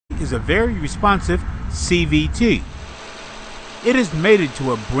is a very responsive CVT. It is mated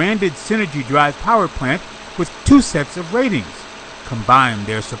to a branded Synergy Drive power plant with 2 sets of ratings. Combined,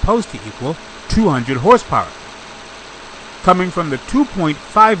 they're supposed to equal 200 horsepower. Coming from the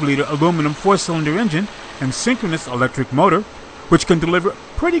 2.5-liter aluminum 4-cylinder engine and synchronous electric motor, which can deliver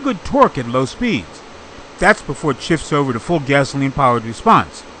pretty good torque at low speeds. That's before it shifts over to full gasoline-powered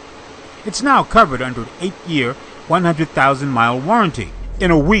response. It's now covered under an 8-year, 100,000-mile warranty.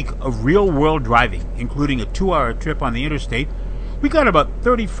 In a week of real-world driving, including a 2-hour trip on the interstate, we got about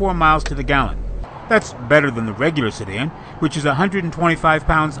 34 miles to the gallon. That's better than the regular sedan, which is 125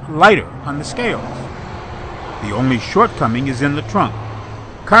 pounds lighter on the scales. The only shortcoming is in the trunk.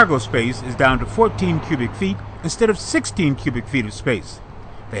 Cargo space is down to 14 cubic feet instead of 16 cubic feet of space.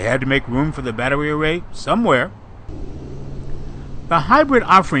 They had to make room for the battery array somewhere. The hybrid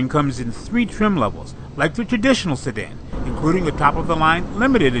offering comes in 3 trim levels, like the traditional sedan, including the top-of-the-line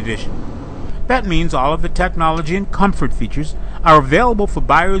limited edition. That means all of the technology and comfort features are available for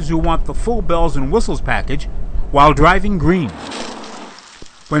buyers who want the full bells and whistles package while driving green.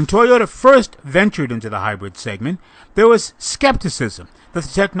 When Toyota first ventured into the hybrid segment, there was skepticism that the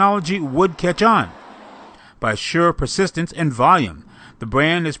technology would catch on. By sheer persistence and volume, the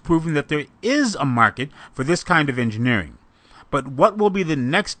brand has proven that there is a market for this kind of engineering. But what will be the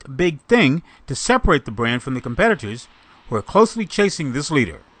next big thing to separate the brand from the competitors who are closely chasing this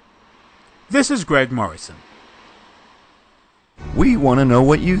leader? This is Greg Morrison. We want to know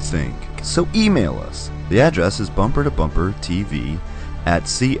what you think, so email us. The address is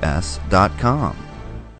bumpertobumpertv@cs.com.